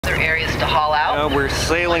areas to haul out. We're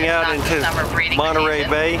sailing out into Monterey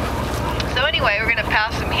Bay. So anyway, we're going to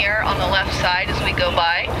pass them here on the left side as we go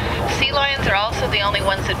by. Sea lions are also the only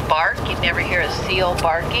ones that bark. You'd never hear a seal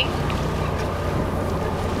barking.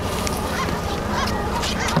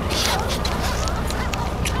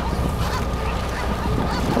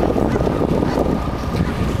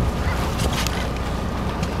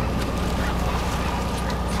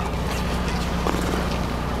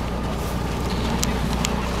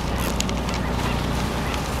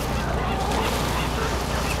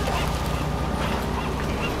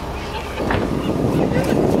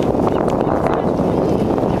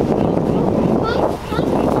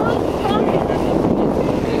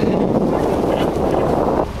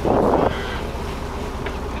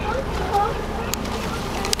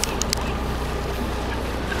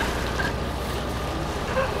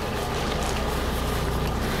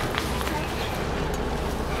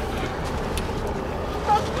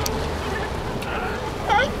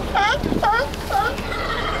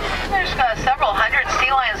 Several hundred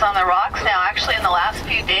sea lions on the rocks now. Actually, in the last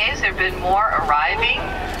few days, there have been more arriving.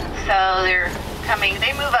 So they're coming.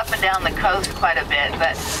 They move up and down the coast quite a bit,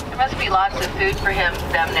 but there must be lots of food for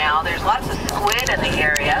them now. There's lots of squid in the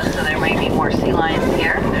area, so there may be more sea lions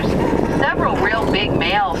here. There's several real big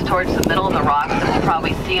males towards the middle of the rocks that we'll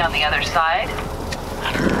probably see on the other side.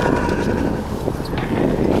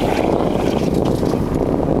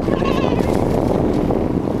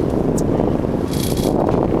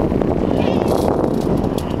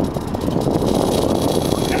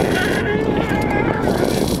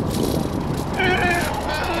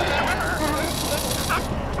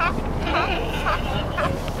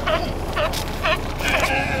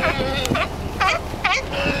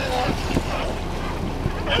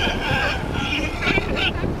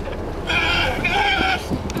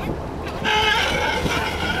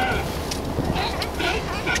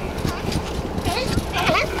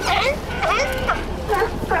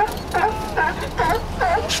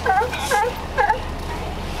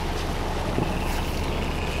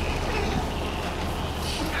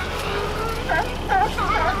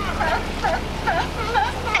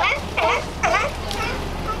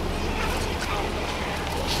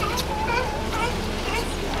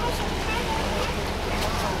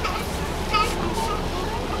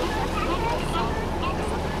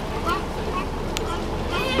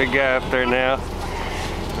 Big guy up there now.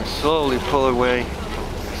 Slowly pull away.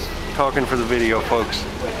 Talking for the video, folks.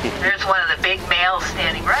 There's one of the big males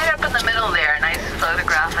standing right up in the middle there. A nice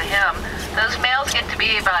photograph of him. Those males get to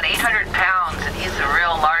be about 800 pounds, and he's a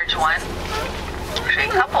real large one. Actually, a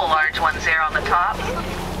couple large ones there on the top.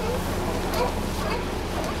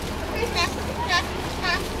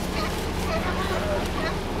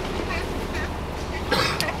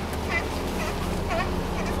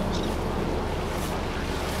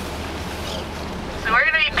 So we're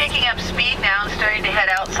going to be picking up speed now and starting to head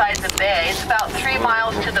outside the bay. It's about 3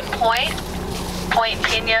 miles to the point, Point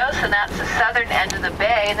Pinos, and that's the southern end of the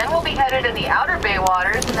bay. And then we'll be headed in the outer bay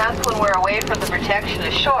waters, and that's when we're away from the protection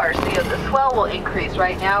of shore. So the swell will increase.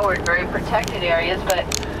 Right now we're in very protected areas, but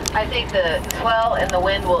I think the swell and the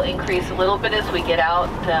wind will increase a little bit as we get out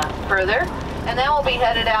further. And then we'll be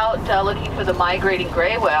headed out looking for the migrating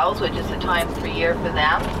gray whales, which is the time of year for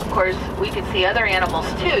them. Of course, we could see other animals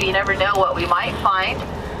too. You never know what we might find.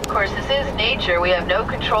 Of course, this is nature. We have no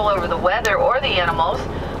control over the weather or the animals.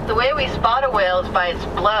 The way we spot a whale is by its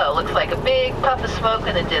blow. It looks like a big puff of smoke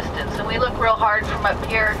in the distance, and we look real hard from up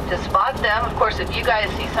here to spot them. Of course, if you guys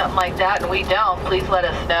see something like that and we don't, please let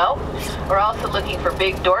us know. We're also looking for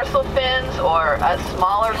big dorsal fins or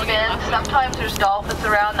smaller fins. Sometimes there's dolphins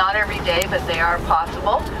around, not every day, but they are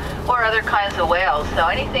possible, or other kinds of whales. So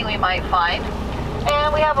anything we might find.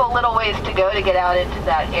 And we have a little ways to go to get out into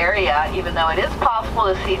that area, even though it is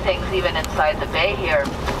possible to see things even inside the bay here.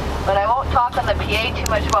 But I won't talk on the PA too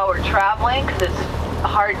much while we're traveling because it's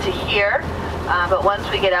hard to hear. But once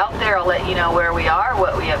we get out there, I'll let you know where we are,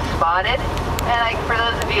 what we have spotted. And for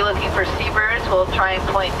those of you looking for seabirds, we'll try and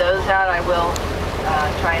point those out. I will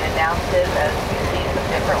try and announce it as we see some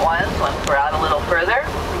different ones once we're out a little further.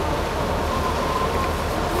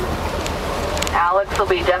 Alex will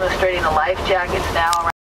be demonstrating the life jackets now around